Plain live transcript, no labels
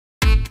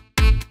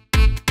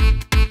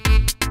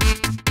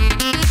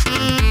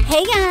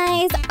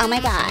guys, oh my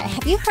god,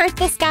 have you heard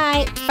this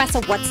guy, Professor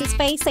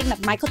What's-His-Face, saying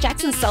that Michael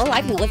Jackson is still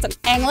alive and lives in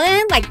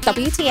England? Like,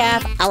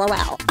 WTF,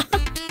 LOL.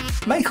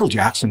 Michael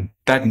Jackson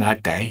did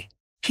not die.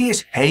 He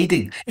is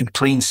hiding in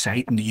plain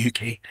sight in the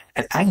UK,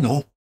 and I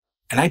know,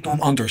 and I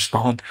don't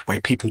understand why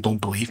people don't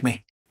believe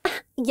me.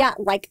 Yeah,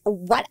 like,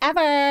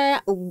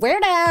 whatever,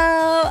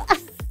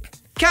 weirdo.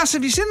 Cass,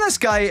 have you seen this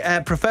guy,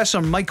 Professor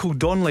Michael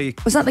Donnelly?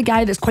 Was that the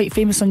guy that's quite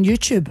famous on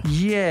YouTube?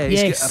 Yeah,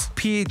 he's Yes. got a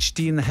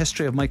PhD in the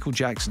history of Michael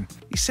Jackson.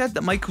 He said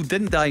that Michael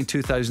didn't die in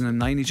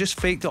 2009, he just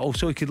faked it all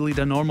so he could lead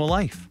a normal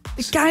life.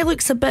 The guy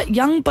looks a bit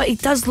young, but he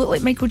does look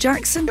like Michael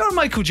Jackson. You're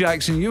Michael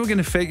Jackson, you were going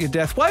to fake your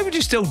death. Why would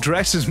you still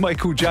dress as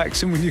Michael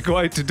Jackson when you go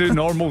out to do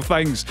normal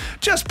things?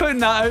 Just putting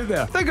that out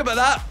there. Think about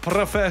that,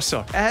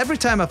 Professor. Every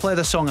time I play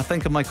this song, I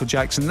think of Michael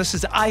Jackson. This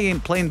is I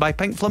Ain't Playing by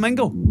Pink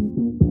Flamingo.